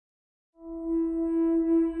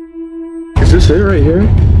Is this it right here?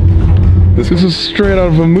 This is straight out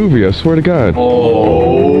of a movie, I swear to God.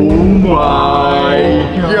 Oh my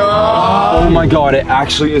God. Oh my God, it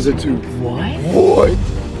actually is a tooth. What? What?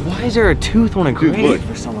 Why is there a tooth on a grave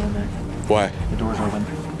for someone in there? Why? The door's open.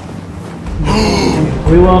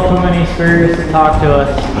 We welcome any spirits to talk to us.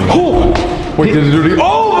 Oh! Wait, did it do the—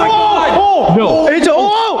 Oh my God! Oh! No! It's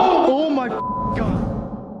oh my God!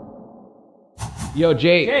 Yo,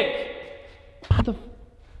 Jake. Jake! What the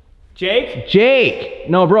Jake? Jake!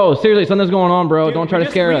 No, bro, seriously, something's going on, bro. Dude, don't try to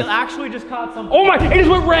scare us. We actually just caught something. Oh my, it just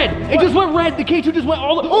went red! It just went red! The K2 just went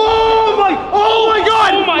all the— Oh my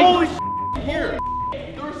God! Oh my— Holy Here!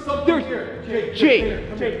 There's something here.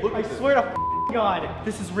 Jake! Jake, I swear to God,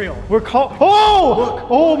 this is real. We're called— Oh! Look.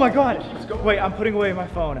 Oh my God! Wait, I'm putting away my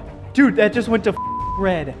phone. Dude, that just went to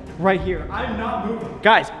red right here. I'm not moving.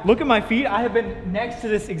 Guys, look at my feet. I have been next to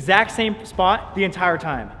this exact same spot the entire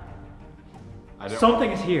time. Something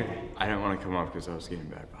is here. I didn't want to come up because I was getting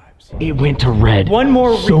bad vibes. It went to red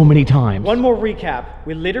so many times. One more recap.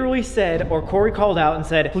 We literally said, or Corey called out and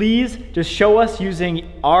said, please just show us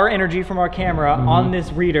using our energy from our camera on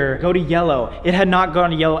this reader. Go to yellow. It had not gone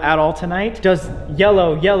to yellow at all tonight. Does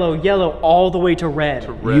yellow, yellow, yellow all the way to red.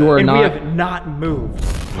 You are and not— we have not moved.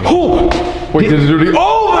 Oh! Wait, did it do the—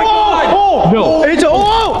 Oh my God! Oh! No! It's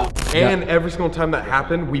oh! And every single time that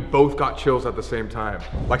happened, we both got chills at the same time.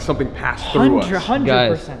 Like something passed through us. 100%.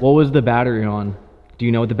 Guys, what was the battery on? Do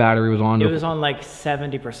you know what the battery was on? It was on like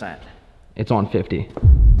 70%. It's on 50.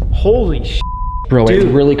 Holy sh**. Bro, Dude.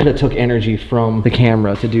 it really could have took energy from the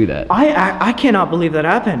camera to do that. I cannot believe that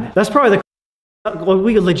happened. That's probably the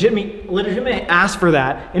we legitimately asked for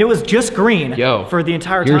that, and it was just green for the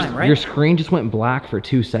entire time, right? Your screen just went black for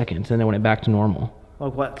 2 seconds, and then went back to normal.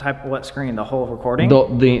 Like what screen? The whole recording?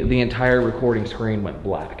 The entire recording screen went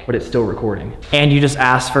black, but it's still recording. And you just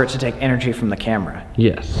asked for it to take energy from the camera.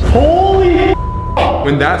 Yes. Holy!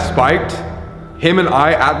 When that spiked, him and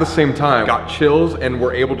I at the same time got chills and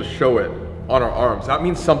were able to show it on our arms. That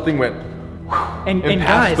means something went and passed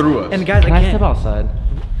guys, through us. And guys, Can I step outside?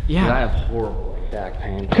 Yeah. I have horrible back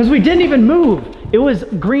pain. Because we didn't even move. It was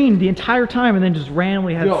green the entire time, and then just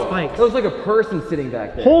randomly had spikes. It was like a person sitting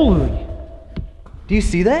back there. Holy! Do you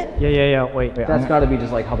see that? Yeah. Wait. That's got to be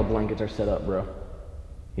just like how the blankets are set up, bro.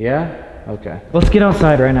 Yeah? Okay. Let's get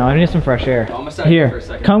outside right now. I need some fresh air. I'm gonna start here for a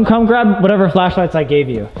second. Come grab whatever flashlights I gave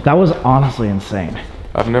you. That was honestly insane.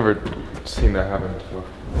 I've never seen that happen before.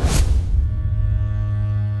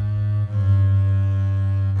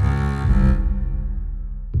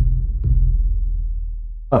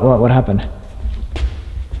 What happened?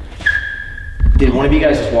 Did one of you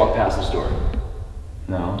guys just walk past this door?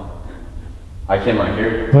 No. I came right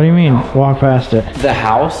here. What do you mean, walk past it? The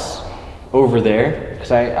house over there, because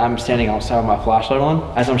I'm standing outside with my flashlight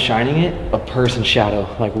on. As I'm shining it, a person's shadow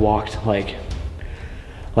like walked like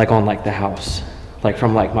on like the house, like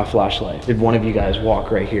from like my flashlight. Did one of you guys walk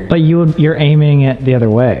right here? But you're aiming it the other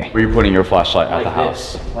way. Were you putting your flashlight at Like the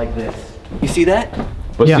house? like this. You see that?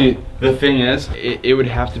 But Yeah. see, the thing is, it would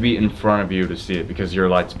have to be in front of you to see it because your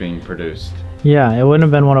light's being produced. Yeah, it wouldn't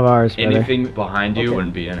have been one of ours, brother. Anything behind you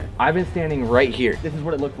wouldn't be in it. I've been standing right here. This is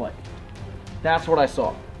what it looked like. That's what I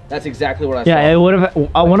saw. That's exactly what I saw. Yeah, it would have.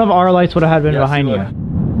 One of our lights would have had been behind see, you. look.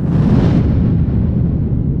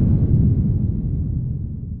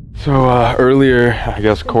 So earlier, I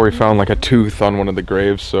guess Corey found like a tooth on one of the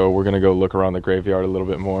graves, so we're gonna go look around the graveyard a little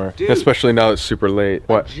bit more. Dude, especially now it's super late.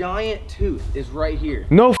 What? Giant tooth is right here.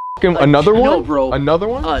 No f***ing, another one? No, bro. Another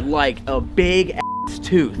one? Like a big ass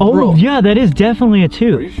tooth. Oh bro. yeah, that is definitely a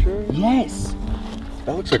tooth. Are you sure? Yes.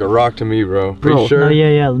 That looks like a rock to me, bro. Pretty No, sure?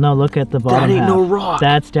 yeah. No, look at the bottom. That ain't half. no rock.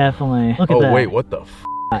 That's definitely. Look at that. Oh wait, what the f?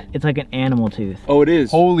 It's like an animal tooth. Oh, it is.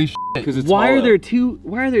 Holy shit. Because it's Why are hollow. there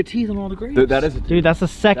teeth on all the graves? That is a tooth. Dude, that's the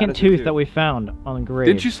second That is a tooth tooth. that we found on the grave.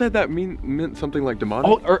 Didn't you say that meant something like demonic?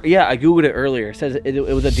 Oh, yeah, I googled it earlier. It says it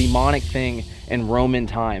was a demonic thing in Roman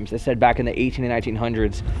times. It said back in the 18 and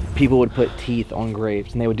 1900s, people would put teeth on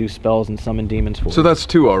graves and they would do spells and summon demons for So it. that's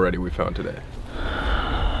two already we found today. If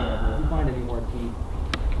you find any more teeth.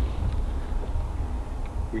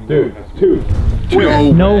 Dude, that's two.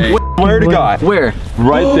 No way. Swear to God. Where?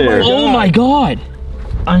 Right there. Oh my God!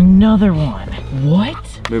 Another one.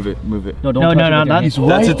 What? Move it, move it. No, don't No, touch no, it no, with your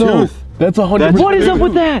that's hands. That's a tooth. That's 100%. What is up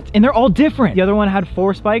with that? And they're all different. The other one had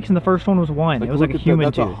 4 spikes and the first one was 1. It was like a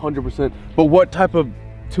human tooth. That's 100%. But what type of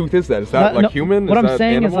tooth is that? Is that like No, human? What Is I'm that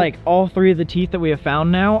saying is animal? like all 3 of the teeth that we have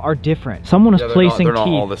found now are different. Someone is placing They're not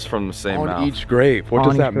all teeth. this from the same on mouth. each grave. What On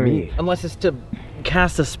does that each grave. mean? Unless it's to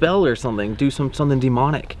cast a spell or something, do something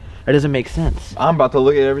demonic. It doesn't make sense. I'm about to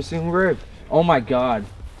look at every single grave. Oh my God!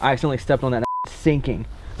 I accidentally stepped on that sinking.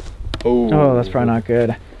 Oh, that's probably not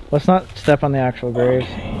good. Let's not step on the actual graves.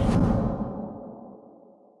 Okay.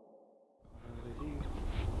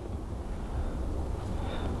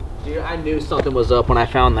 Dude, I knew something was up when I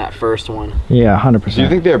found that first one. Yeah, 100%. Do you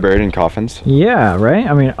think they're buried in coffins? Yeah, right?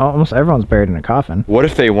 I mean, almost everyone's buried in a coffin. What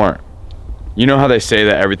if they weren't? You know how they say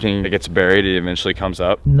that everything that gets buried, it eventually comes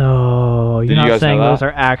up? No, you're not saying those that?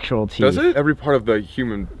 are actual teeth. Does it? Every part of the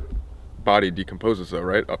human body decomposes though,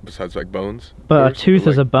 right? Besides like bones. But a tooth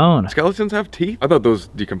is a bone. Skeletons have teeth? I thought those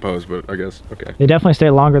decompose, but I guess, okay. They definitely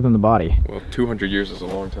stay longer than the body. Well, 200 years is a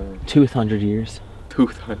long time. 200 years.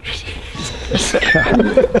 200 years.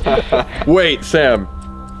 Wait, Sam.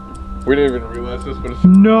 We didn't even realize this, but it's...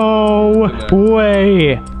 No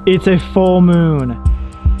way! It's a full moon.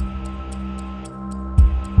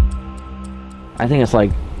 I think it's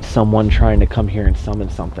like someone trying to come here and summon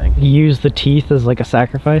something. Use the teeth as like a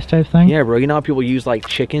sacrifice type thing? Yeah, bro. You know how people use like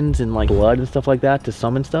chickens and like blood and stuff like that to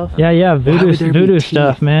summon stuff? Yeah, would there be voodoo teeth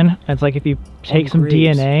stuff, man. It's like if you take some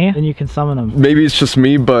graves? DNA, then you can summon them. Maybe it's just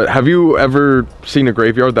me, but have you ever seen a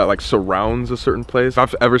graveyard that like surrounds a certain place?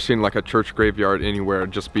 I've ever seen like a church graveyard anywhere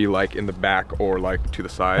just be like in the back or like to the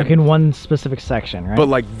side. Like in one specific section, right? But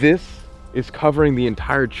like this is covering the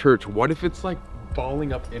entire church. What if it's like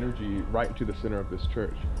balling up energy right into the center of this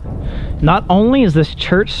church? Not only is this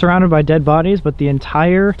church surrounded by dead bodies, but the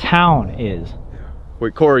entire town is. Yeah.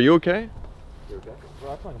 Wait, Cole, are you okay?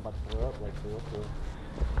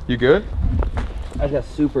 You good? I got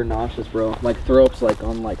super nauseous, bro. Like throw up's like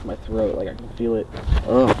on like my throat, like I can feel it.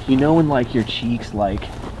 Oh, you know when like your cheeks like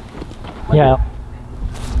Yeah.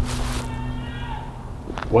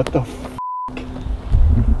 What the f***?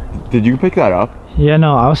 Did you pick that up? Yeah,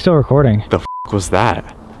 no, I was still recording. The f*** was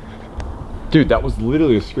that? Dude, that was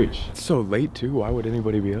literally a screech. It's so late too. Why would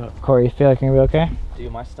anybody be up? Corey, you feel like you're gonna be okay?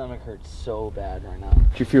 Dude, my stomach hurts so bad right now.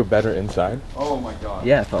 Do you feel better inside? Oh my god.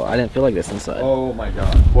 Yeah, I didn't feel like this inside. Oh my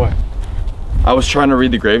god. What? I was trying to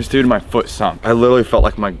read the graves, dude, and my foot sunk. I literally felt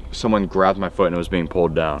like someone grabbed my foot and it was being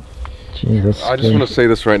pulled down. Jesus. I just want to say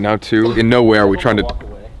this right now too. In no way are we trying to...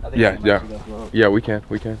 Yeah, yeah. Yeah, we can.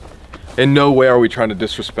 In no way are we trying to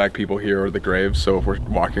disrespect people here or the graves, so if we're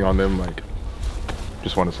walking on them, like...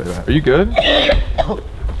 Just want to say that. Are you good?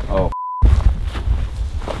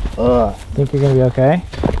 Oh. Think you're gonna be okay?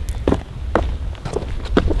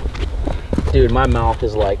 Dude, my mouth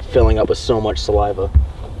is like filling up with so much saliva.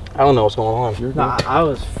 I don't know what's going on. Nah, I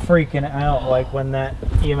was freaking out like when that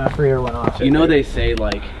EMF reader went off. You know they say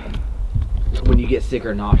like when you get sick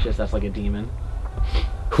or nauseous, that's like a demon.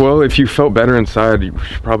 Well, if you felt better inside, you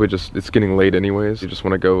should probably just... It's getting late anyways. You just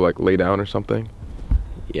want to go like lay down or something.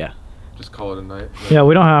 Yeah. Just call it a night. Yeah,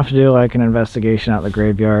 we don't have to do like an investigation at the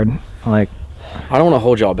graveyard. Like, I don't want to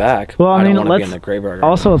hold y'all back. well, I mean, don't want to be let's. in the graveyard right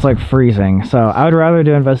Also, it's like freezing, so I would rather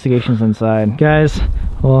do investigations inside. Guys,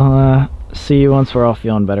 we'll see you once we're all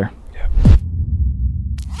feeling better.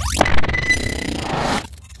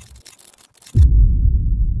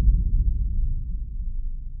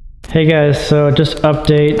 Hey guys, so just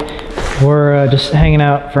update. We're just hanging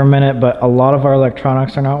out for a minute, but a lot of our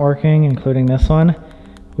electronics are not working, including this one.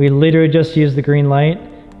 We literally just used the green light,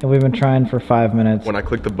 and we've been trying for 5 minutes. When I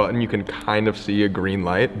click the button, you can kind of see a green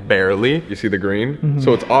light, barely. You see the green?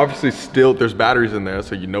 So it's obviously still, there's batteries in there,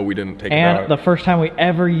 so you know we didn't take it out. And the first time we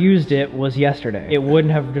ever used it was yesterday. It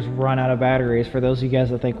wouldn't have just run out of batteries for those of you guys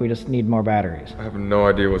that think we just need more batteries. I have no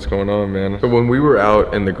idea what's going on, man. So when we were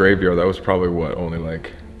out in the graveyard, that was probably what, only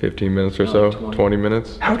like 15 minutes or so? 20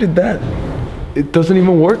 minutes? How did that? It doesn't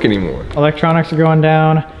even work anymore. Electronics are going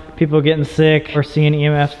down. People getting sick. We're seeing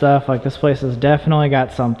EMF stuff. Like, this place has definitely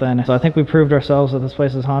got something. So I think we proved ourselves that this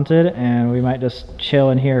place is haunted, and we might just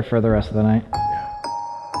chill in here for the rest of the night.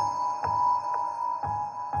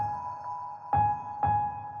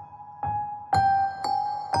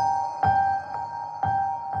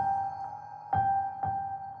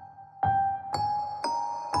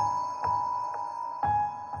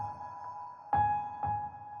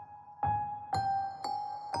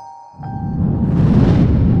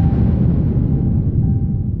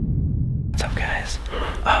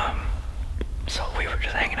 So we were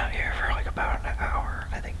just hanging out here for like about an hour.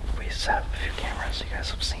 I think we set up a few cameras you guys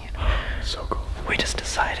have seen. So cool. We just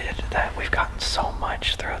decided that we've gotten so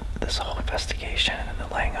much throughout this whole investigation and the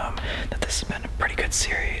Langham that this has been a pretty good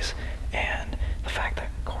series. And the fact that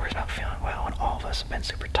Corey's not feeling well and all of us have been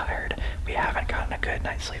super tired, we haven't gotten a good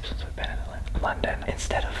night's sleep since we've been in London.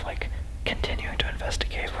 Instead of like continuing to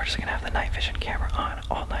investigate, we're just gonna have the night vision camera on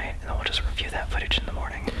all night, and then we'll just review that footage in the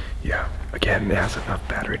morning. Yeah, again, it has enough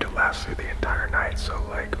battery to last through the entire night, so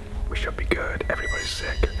like, we should be good. Everybody's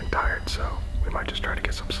sick and tired, so we might just try to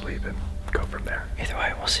get some sleep and go from there. Either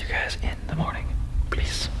way, we'll see you guys in the morning.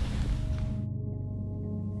 Peace.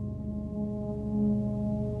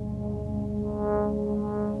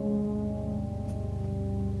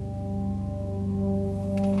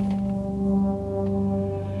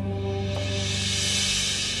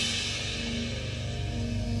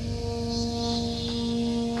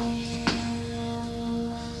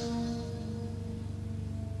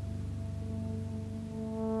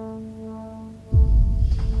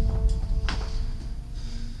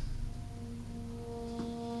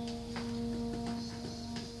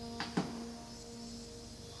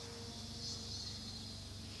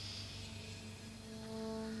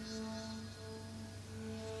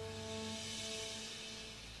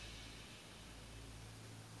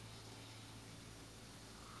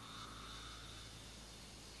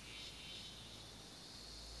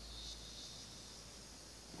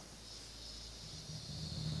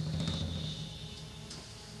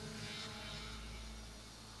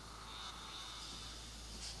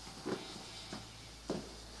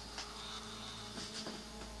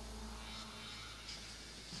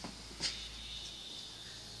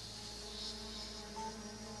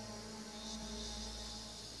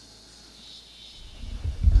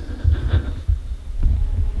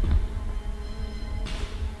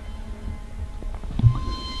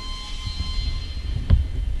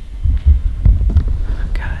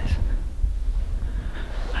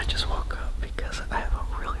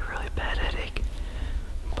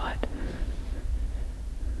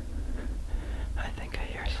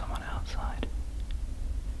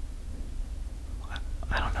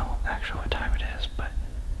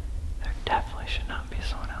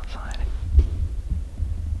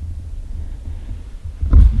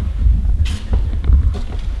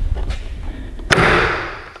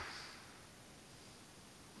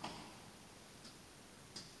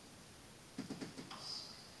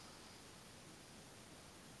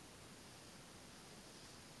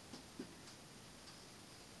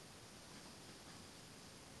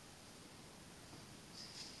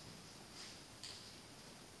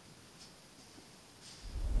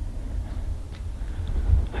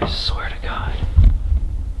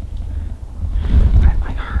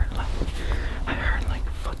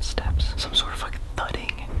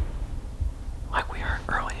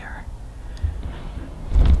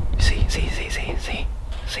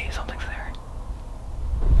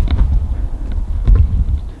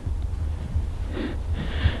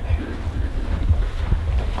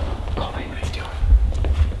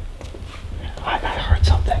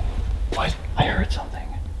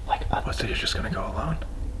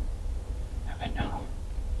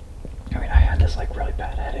 this like really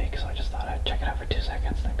bad headache, so I just thought I'd check it out for 2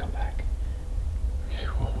 seconds and then come back. Okay,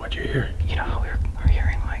 well, what'd you hear? You know how we were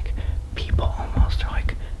hearing like people almost, or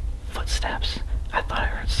like footsteps? I thought I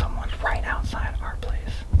heard someone right outside our place.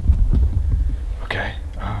 Okay,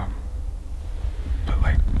 but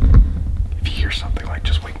like, if you hear something, like,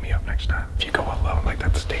 just wake me up next time. If you go alone, like,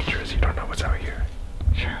 that's dangerous. You don't know what's out here.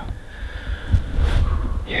 True.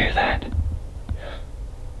 You hear that?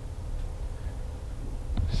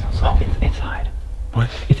 Sounds like... Oh, it's inside. What?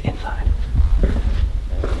 It's inside.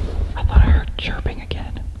 I thought I heard chirping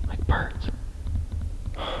again, like birds.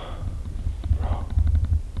 Bro.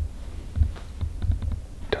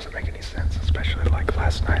 Doesn't make any sense, especially like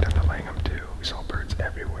last night at the Langham too. We saw birds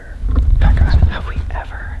everywhere. Have we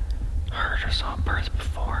ever heard or saw birds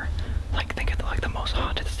before? Like, think of the most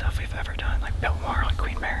haunted stuff we've ever done, like Biltmore, like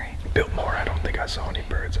Queen Mary. Biltmore, I don't think I saw any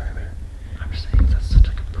birds either. I'm just saying that's such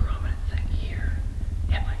like a prominent thing here,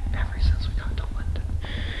 and like ever since we got to London.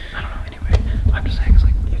 I don't know. Anyway, I'm just saying it's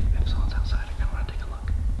like if someone's outside, I kind of want to take a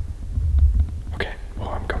look. Okay, well,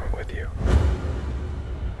 I'm coming with you.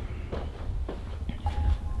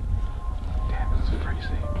 Damn, this is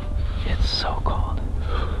crazy. It's so cold.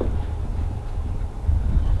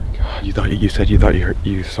 You said you thought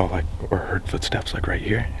you saw like or heard footsteps like right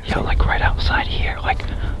here? Yeah, like right outside here, like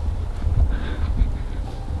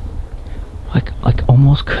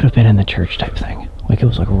almost could have been in the church type thing. Like it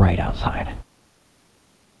was like right outside.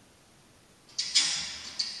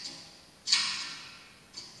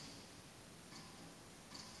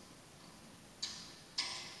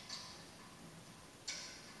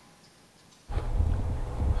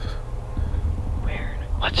 Weird.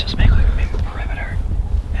 Let's just make like maybe a perimeter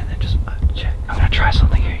and then just check. I'm gonna try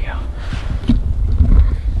something. Here you go.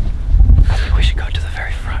 I think we should go to the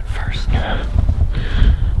very front first.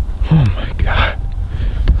 Oh my god.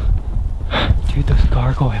 Dude, those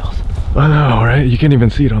gargoyles. I know, right? You can't even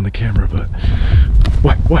see it on the camera, but...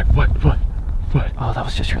 What? Oh, that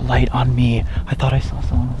was just your light on me. I thought I saw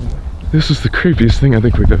someone over there. This is the creepiest thing I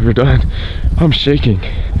think we've ever done. I'm shaking.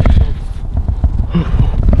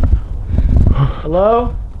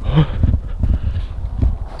 Hello?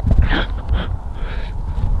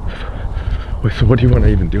 Wait, so what do you want to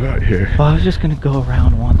even do out here? Well, I was just gonna go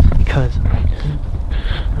around once because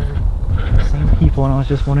the same people, and I was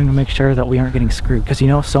just wanting to make sure that we aren't getting screwed. Because you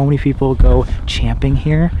know, so many people go camping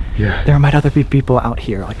here. Yeah. There might other be people out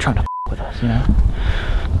here like trying to with us, you know?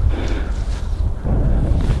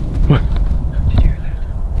 What? Did you hear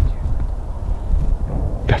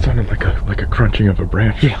that? That sounded like a crunching of a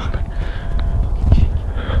branch. Yeah.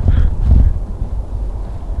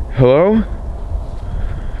 Hello?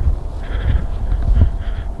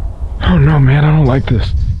 Oh no, man, I don't like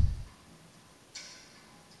this.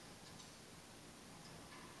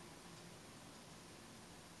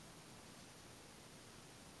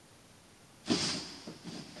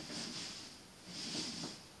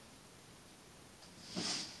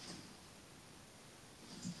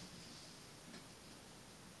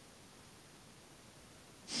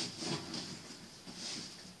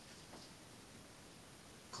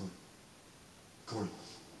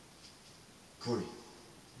 Corey.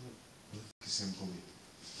 Where the f*** is Sam Colby?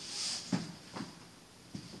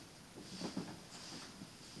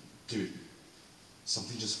 Dude,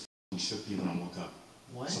 something just f***ing shook me when I woke up.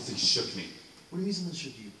 What? Something shook me. What do you mean something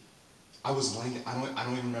shook you? I was laying, I don't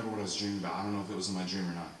even remember what I was dreaming about. I don't know if it was in my dream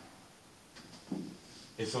or not.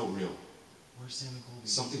 It felt real. Where's Sam and Colby?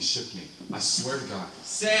 Something shook me. I swear to God.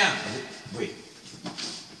 Sam! Wait.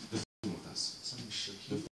 They're f***ing with us. Something shook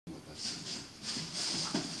They're you? f***ing with us.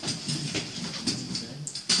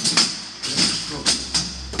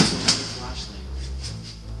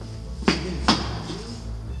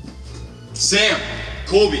 Sam!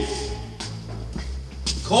 Colby!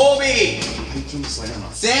 Colby! How you turn this light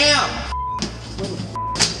on? Sam!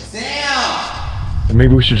 Sam!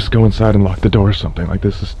 Maybe we should just go inside and lock the door or something. Like,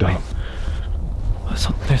 this is dumb.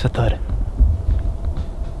 Oh, there's a thud.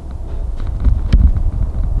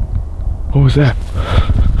 What was that?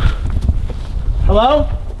 Hello?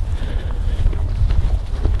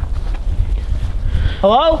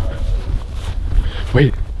 Hello?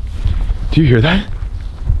 Wait, do you hear that?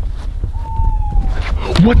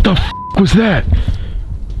 What the f was that?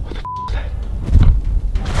 What the f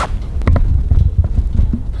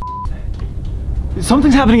was that?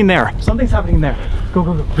 Something's happening in there. Something's happening in there. Go,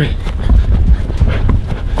 go, go. Wait.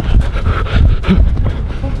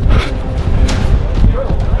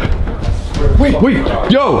 Wait,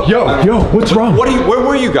 yo, what's wrong? Where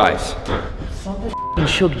were you guys? Something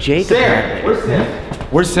shook Jake. Sam! Where's Sam?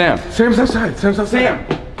 Where's Sam? Sam's outside,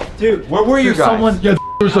 Dude, Where were you there's guys? someone. Yeah,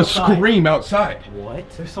 there's a Outside. scream outside. What?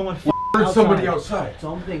 There's someone heard somebody outside.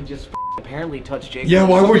 Something just apparently touched Jake. Yeah,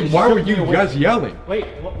 why were you guys yelling? Wait,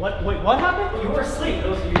 what happened? You were asleep. It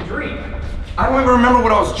was your dream. I don't even remember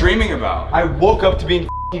what I was dreaming about. I woke up to being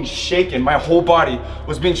shaken. My whole body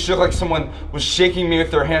was being shook like someone was shaking me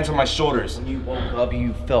with their hands on my shoulders. When you woke up,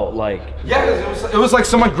 you felt like... Yeah, it was like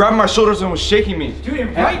someone grabbed my shoulders and was shaking me. Dude,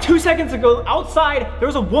 and right 2 seconds ago, outside, there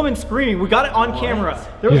was a woman screaming. We got it on camera.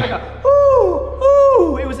 There was like a, ooh,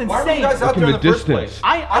 ooh. It was insane. Why were you guys out there in the first place?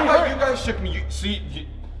 I thought heard- you guys shook me.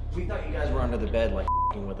 We thought you guys were under the bed, like,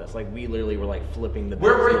 with us. Like, we literally were, like, flipping the bed.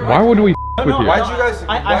 Where were you? Why would we with you? Why'd you guys?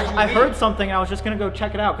 I heard something and I was just gonna go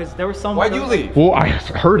check it out because there was some. Why'd you leave? Well, I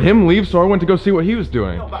heard him leave, so I went to go see what he was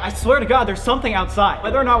doing. No, but I swear to God, there's something outside.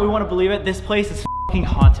 Whether or not we want to believe it, this place is fucking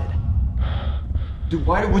haunted. Dude,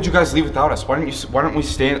 why would you guys leave without us? Why didn't we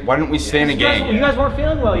stay in a gang? You guys weren't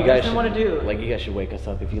feeling well. You guys didn't want to do. Like, you guys should wake us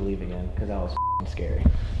up if you leave again, because that was scary.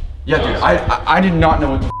 Yeah, dude, I did not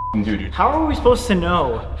know what to do, dude. How are we supposed to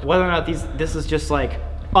know whether or not this is just like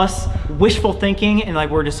us wishful thinking and like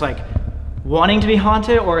we're just like wanting to be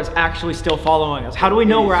haunted, or it's actually still following us? How do we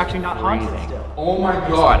know we're actually not haunted still? Oh my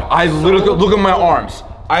God, I literally, look at my arms.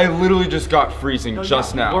 I literally just got freezing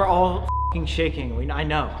just now. We're all fucking shaking. I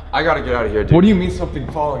know. I gotta get out of here, dude. What do you mean something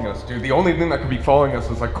following us, dude? The only thing that could be following us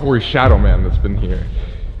is like Corey's shadow man that's been here.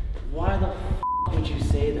 Why the would you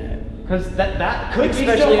say that? Because that could be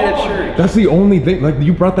Especially still at a following. church. That's the only thing. Like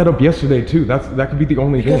you brought that up yesterday too. That could be the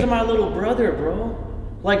only Because thing. of my little brother, bro.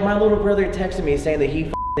 Like, my little brother texted me saying that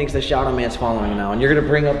he thinks the shadow man's following now, and you're gonna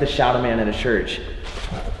bring up the shadow man at a church.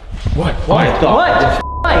 What? I thought.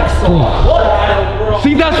 What?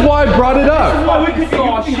 See, that's why I brought it up. Why we could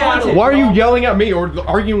be haunted. Why are you yelling at me or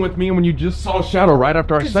arguing with me when you just saw a shadow right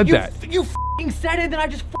after I said that? You said it, then I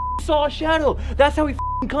just saw a shadow. That's how he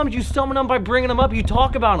comes. You summon them by bringing them up. You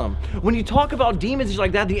talk about them. When you talk about demons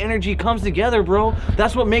like that, the energy comes together, bro.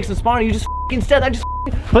 That's what makes them spawn. You just said. I just.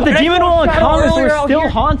 But the demon won't come if we're out still here.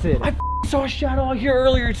 haunted. I saw a shadow out here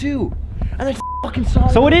earlier too, and I fucking saw.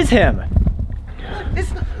 So it is him.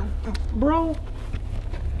 It's not, bro.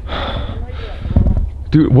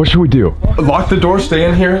 Dude, what should we do? Lock the door, stay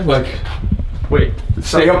in here? Like, Wait,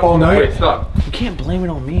 stay up all night? Wait, stop. You can't blame it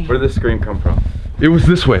on me. Where did the scream come from? It was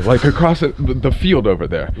this way, like across the field over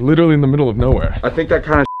there. Literally in the middle of nowhere. I think that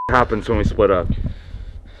kind of happens when we split up.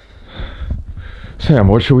 Sam,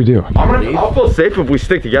 what should we do? I'll feel safe if we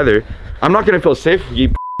stick together. I'm not gonna feel safe if we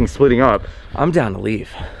keep splitting up. I'm down to leave.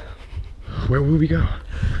 Where will we go?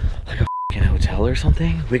 Like a fucking hotel or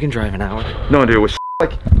something? We can drive an hour. No, dude,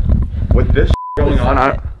 with this going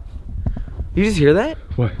on, You just hear that?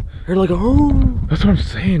 What? Heard like a oh. That's what I'm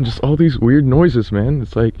saying, just all these weird noises, man.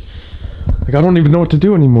 It's like I don't even know what to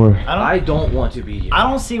do anymore. I don't want to be here. I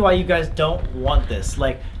don't see why you guys don't want this.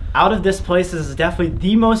 Like, out of this place, this is definitely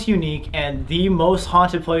the most unique and the most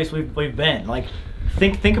haunted place we've been. Like,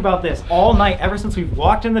 think about this. All night, ever since we've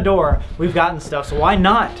walked in the door, we've gotten stuff. So why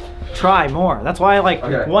not try more? That's why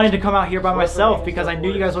I wanted to come out here by myself, because I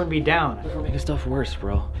knew you guys wouldn't be down. We're making stuff worse,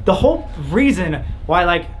 bro. The whole reason why,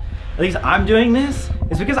 like, at least I'm doing this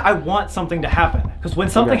is because I want something to happen. Because when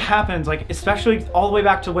something happens, like, especially all the way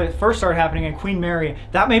back to when it first started happening in Queen Mary,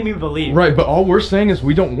 that made me believe. Right, but all we're saying is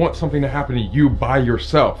we don't want something to happen to you by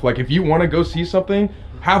yourself. Like, if you want to go see something,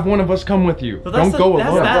 have one of us come with you. Don't go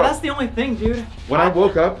alone. That's the only thing, dude. when I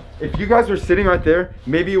woke up, if you guys were sitting right there,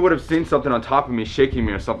 maybe you would have seen something on top of me shaking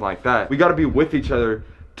me or something like that. We got to be with each other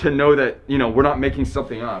to know that, you know, we're not making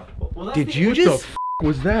something up. Well, Did you What just? the f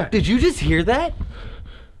was that? Did you just hear that?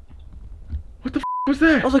 What the f was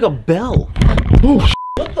that? That was like a bell. Oh,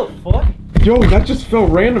 What the fuck? yo, that just fell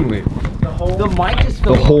randomly. The mic just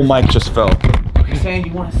fell. The whole mic just fell. You're saying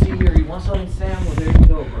you want to see or you want something, Sam? Well, there you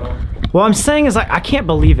go, bro. What I'm saying is, like, I can't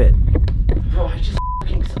believe it. Bro,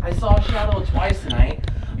 I saw a shadow twice tonight.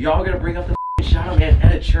 Y'all gonna bring up the shadow man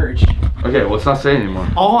at a church? Okay, well, let's not say anymore.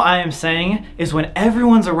 All I am saying is when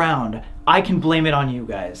everyone's around, I can blame it on you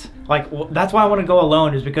guys. Like, that's why I want to go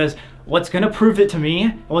alone, is because what's going to prove it to me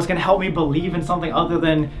and what's going to help me believe in something other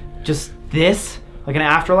than just this, like an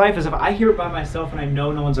afterlife, is if I hear it by myself and I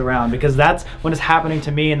know no one's around, because that's when it's happening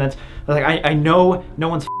to me, and that's like I know no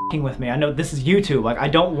one's f***ing with me. I know this is YouTube. Like, I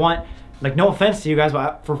don't want, like, no offense to you guys,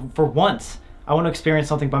 but for once I want to experience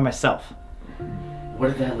something by myself. What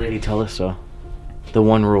did that lady tell us, though? The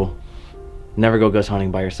one rule. Never go ghost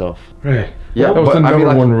hunting by yourself. Right. Yeah, That was but the I number mean,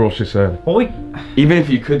 like, one rule she said. Well, even if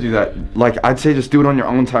you could do that, like, I'd say just do it on your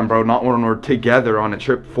own time, bro. Not when we're together on a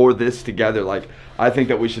trip for this together. Like, I think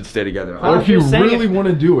that we should stay together. Or if you just saying really want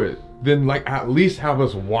to do it, then like at least have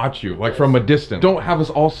us watch you, like from a distance. Don't have us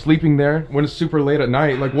all sleeping there when it's super late at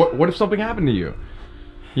night. Like, what if something happened to you?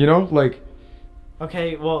 You know, like.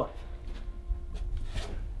 okay, well,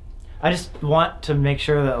 I just want to make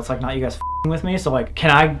sure that it's like not you guys with me. So like, can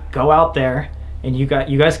I go out there and you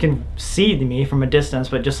guys can see me from a distance,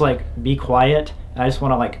 but just like be quiet. I just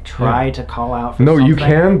want to like try to call out for something. You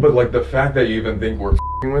can, but like the fact that you even think we're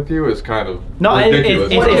with you is kind of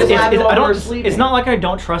ridiculous. It's not like I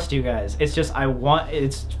don't trust you guys. It's just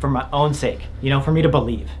it's for my own sake, you know, for me to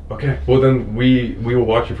believe. Okay. Well then we will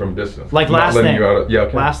watch you from a distance. Like last thing. Yeah.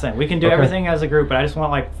 Okay. Last thing. We can do everything as a group, but I just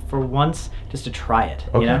want like for once just to try it.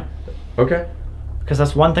 You know. Okay. Because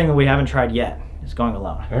that's one thing that we haven't tried yet. Is going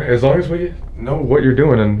alone. All right, as long as we know what you're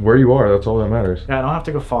doing and where you are, that's all that matters. Yeah, I don't have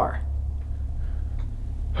to go far.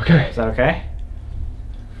 Okay. Is that okay?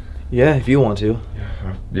 Yeah, if you want to.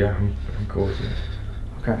 Yeah, I'm cool with it.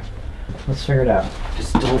 Okay. Let's figure it out.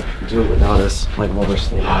 Just don't do it without us, like while we're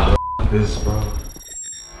sleeping. This, bro.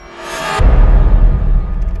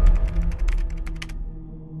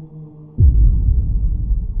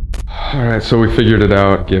 All right, so we figured it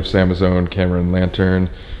out. Give Sam his own camera and lantern.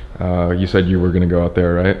 You said you were gonna go out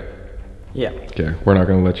there, right? Yeah. Okay, we're not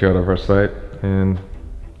gonna let you out of our sight, and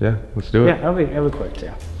yeah, let's do it. Yeah, it'll be quick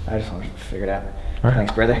too. I just want to figure it out. All right.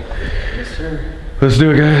 Thanks, brother. Yes, sir. Let's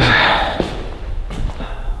do it, guys.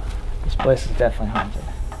 This place is definitely haunted.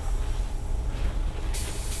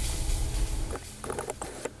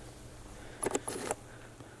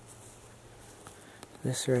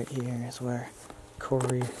 This right here is where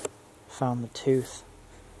Corey found the tooth.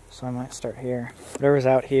 So I might start here. Whatever's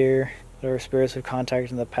out here, whatever spirits we've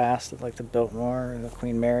contacted in the past, like the Biltmore or the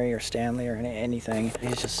Queen Mary or Stanley or anything,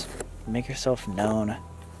 please just make yourself known.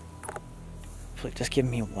 Please just give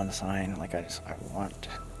me one sign. Like I just want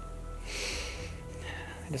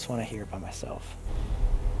to hear it by myself.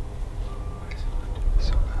 Why does he want to do this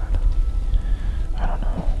so bad? I don't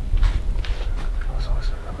know.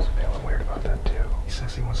 I was feeling weird about that too. He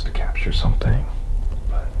says he wants to capture something,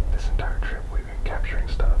 but this entire trip we've been capturing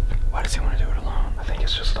stuff. Why does he want to do it alone? I think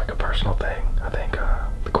it's just like a personal thing. I think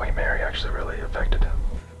the Queen Mary actually really affected him.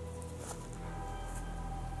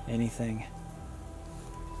 Anything.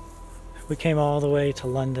 We came all the way to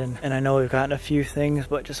London, and I know we've gotten a few things,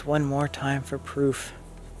 but just one more time for proof.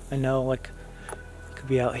 I know, like, it could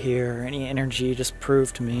be out here, or any energy, just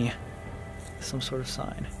prove to me some sort of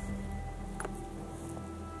sign.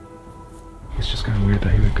 It's just kind of weird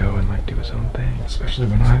that he would go and like do his own thing, especially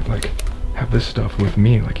when I like have this stuff with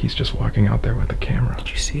me. Like he's just walking out there with a camera.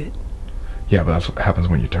 Did you see it? Yeah, but that's what happens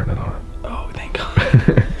when you turn it on. Oh, thank God.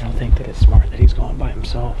 I don't think that it's smart that he's going by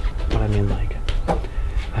himself. But I mean, like,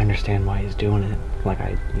 I understand why he's doing it. Like,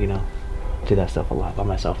 I, you know, did that stuff a lot by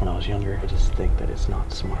myself when I was younger. I just think that it's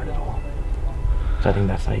not smart at all. So I think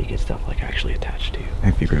that's how you get stuff, like, actually attached to you.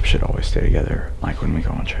 I think the group should always stay together, like when we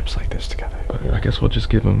go on trips like this together. But I guess we'll just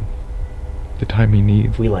give him the time he needs.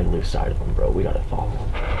 If we, like, lose sight of him, bro, we gotta follow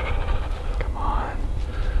him. Come on.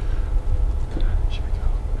 Should we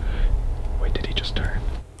go? Wait, did he just turn?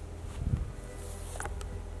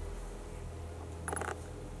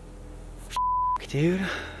 Dude,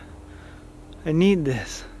 I need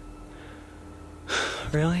this.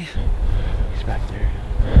 Really? He's back there.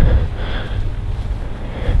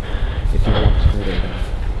 If you want to go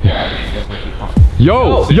there,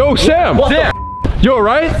 Yeah. Yo, Sam! Sam! You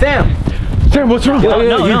alright? Sam! Sam, what's wrong?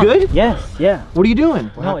 You good? Yes, yeah. What are you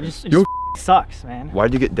doing? No, it just sucks, man.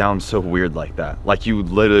 Why'd you get down so weird like that? Like you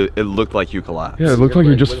literally, it looked like you collapsed. Yeah, it looked like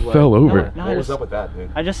you just fell over. No, What was up with that, dude?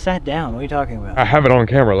 I just sat down. What are you talking about? I have it on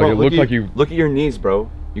camera. Like Bro, it looked like you. Look at your knees, bro.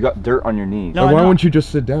 You got dirt on your knees. No, Like, why I know. wouldn't you just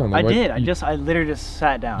sit down? I Like, did. you- I literally just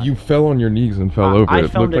sat down. You fell on your knees and fell over. I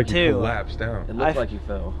It filmed looked it like you too. collapsed down. It looked like you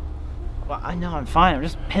fell. Well, I know I'm fine. I'm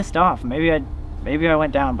just pissed off. Maybe I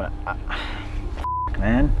went down, but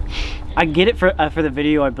man, I get it for the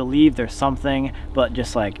video. I believe there's something, but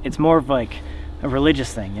just like it's more of like a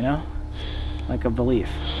religious thing, you know, like a belief,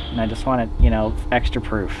 and I just wanted, you know, extra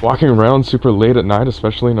proof. Walking around super late at night,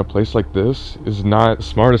 especially in a place like this, is not the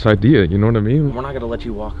smartest idea. You know what I mean? We're not gonna let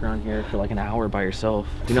you walk around here for like an hour by yourself.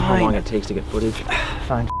 Do you know how Fine. long it takes to get footage?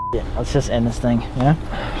 Fine. Yeah, let's just end this thing. Yeah.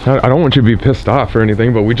 I don't want you to be pissed off or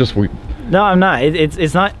anything, but we No, I'm not.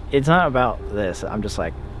 It's not about this. I'm just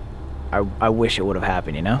like, I wish it would have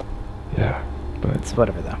happened, you know. yeah, but It's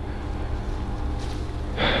whatever though.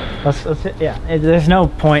 Yeah. There's no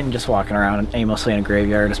point in just walking around aimlessly in a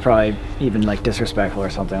graveyard. It's probably even like disrespectful or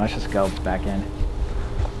something. Let's just go back in.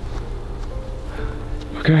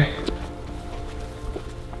 okay.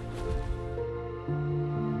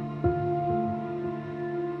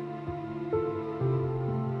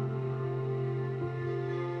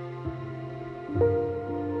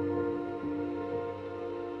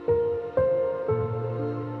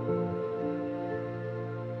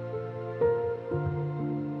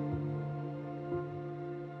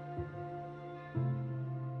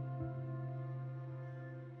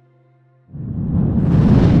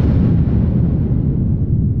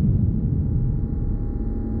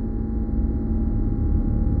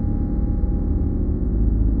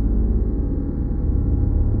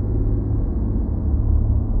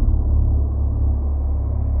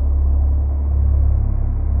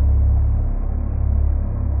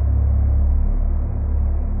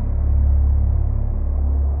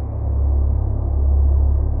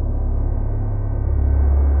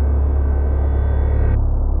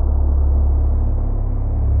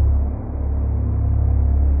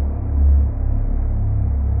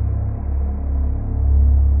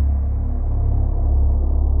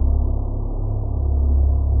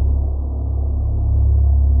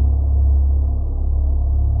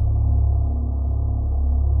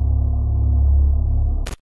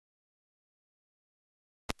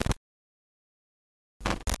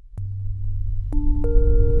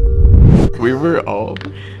 we were all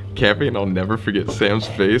camping, and I'll never forget Sam's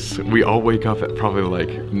face. We all wake up at probably like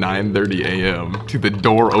 9:30 a.m. to the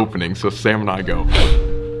door opening. So Sam and I go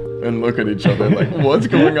and look at each other like, what's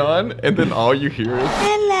going on? And then all you hear is,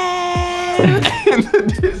 hello, in the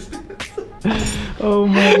distance. Oh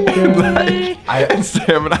my god. And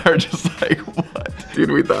Sam and I are just like, what?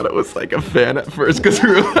 Dude, we thought it was like a fan at first because we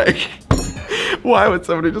were like, why would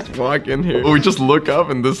somebody just walk in here? We just look up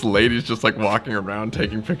and this lady's just like walking around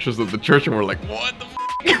taking pictures of the church, and we're like, what the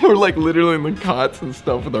f? We're like literally in the cots and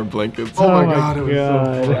stuff with our blankets. Oh my god, it was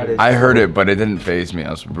so funny. I heard it, but it didn't faze me.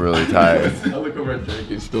 I was really tired. I look over at Jake,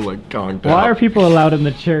 he's still like conked Why out. are people allowed in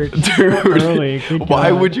the church Dude, early? Good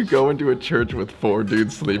why God. would you go into a church with 4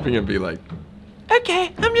 dudes sleeping and be like,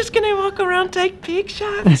 okay, I'm just gonna walk around, take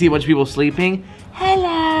pictures? I see a bunch of people sleeping. Hello.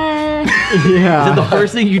 Yeah. Is that the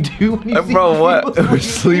first thing you do when you see Bro, what? people We're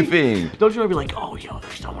sleeping. Don't you ever be like, oh, yo,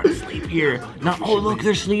 there's someone asleep here. No, oh, look,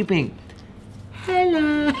 they're sleeping.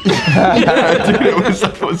 Hello. Dude,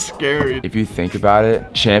 it was scary. If you think about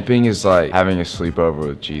it, camping is like having a sleepover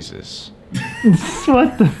with Jesus.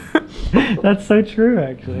 What the? That's so true,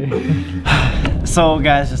 actually. So,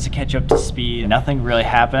 guys, just to catch up to speed, nothing really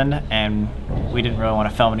happened, and we didn't really want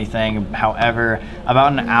to film anything. However,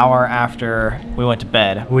 about an hour after we went to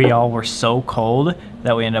bed, we all were so cold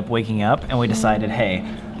that we ended up waking up, and we decided, hey,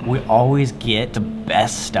 we always get the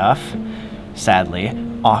best stuff, sadly,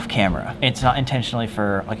 off camera. It's not intentionally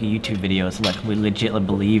for like a YouTube video. It's like we legit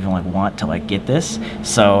believe and like want to like get this.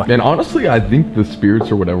 So And honestly, I think the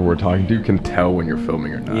spirits or whatever we're talking to can tell when you're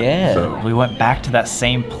filming or not. Yeah. So. we went back to that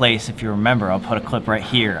same place. If you remember, I'll put a clip right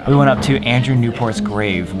here. We went up to Andrew Newport's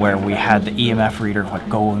grave where we had the EMF reader like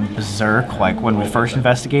going berserk like when we first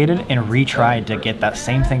investigated, and retried to get that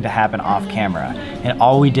same thing to happen off camera. And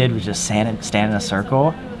all we did was just stand in a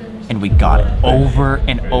circle, and we got it over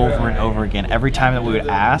and over and over again. Every time that we would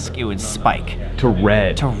ask, it would spike To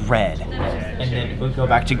red. to red, and then we'd go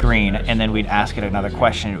back to green, and then we'd ask it another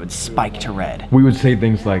question, it would spike to red. We would say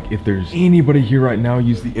things like, if there's anybody here right now,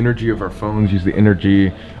 use the energy of our phones, use the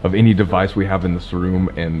energy of any device we have in this room,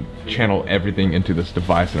 and channel everything into this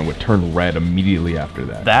device, and it would turn red immediately after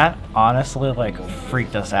that. That honestly like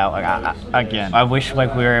freaked us out. Like again, I wish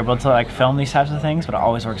like we were able to like film these types of things, but it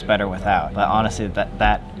always works better without. But honestly,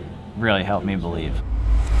 that really helped me believe.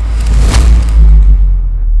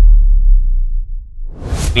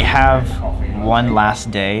 We have one last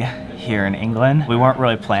day here in England. We weren't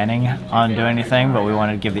really planning on doing anything, but we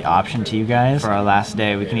wanted to give the option to you guys. For our last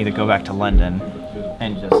day, we can either go back to London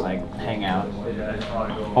and just like hang out,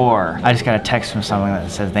 or I just got a text from someone that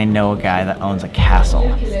says they know a guy that owns a castle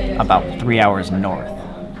about 3 hours north.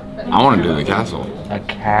 I want to do the castle. A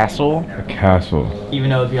castle? A castle. Even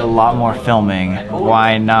though it'd be a lot more filming,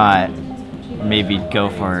 why not maybe go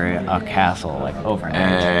for a castle like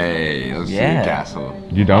overnight? Hey, let's do the Yeah. castle.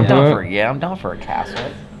 You down for that? I'm down for a castle.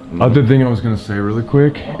 Other thing I was gonna say really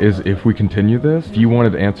quick is if we continue this, if you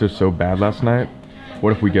wanted answers so bad last night,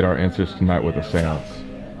 what if we get our answers tonight with a seance?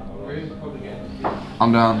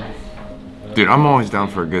 I'm down. Dude, I'm always down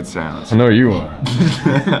for a good seance. I know you are.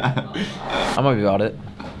 I'm gonna be about it.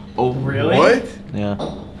 Oh, really? What? Yeah.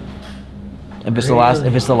 If it's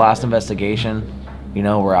the last investigation, you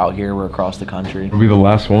know, we're out here, we're across the country. It'll be the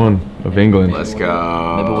last one of England. Let's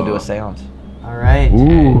go. Maybe we'll do a seance. All right.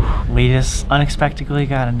 Ooh. We just unexpectedly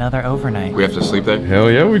got another overnight. We have to sleep there?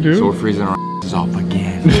 Hell yeah, we do. So we're freezing our asses off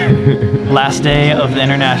again. Last day of the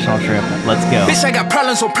international trip. Let's go. Bitch, I got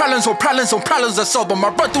problems on problems on problems on problems I solve them. I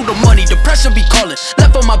run through the money, the pressure be calling.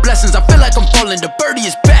 Left on my blessings, I feel like I'm falling. The birdie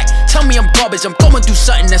is back, tell me I'm garbage. I'm going through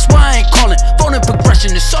something, that's why I ain't calling. Phone and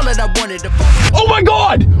progression is all that I wanted. Oh my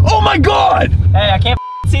god! Oh my god! Hey, I can't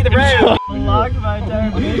see the red. Locked my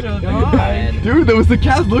entire vision. Dude, that was the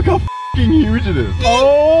cast. Look how fucking huge it is.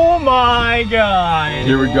 Oh my god.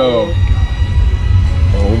 Here we go.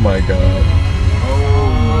 Oh my god. Oh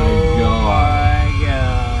my god.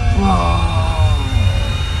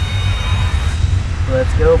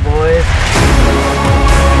 Let's go, boys.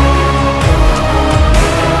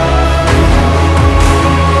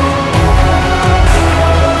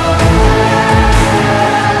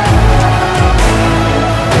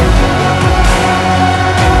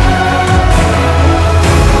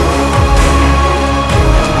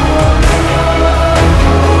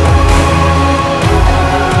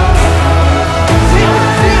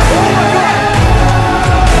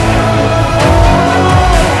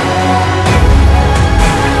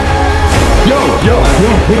 Yo,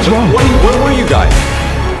 what's wrong? What were you guys?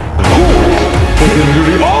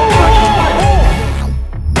 Oh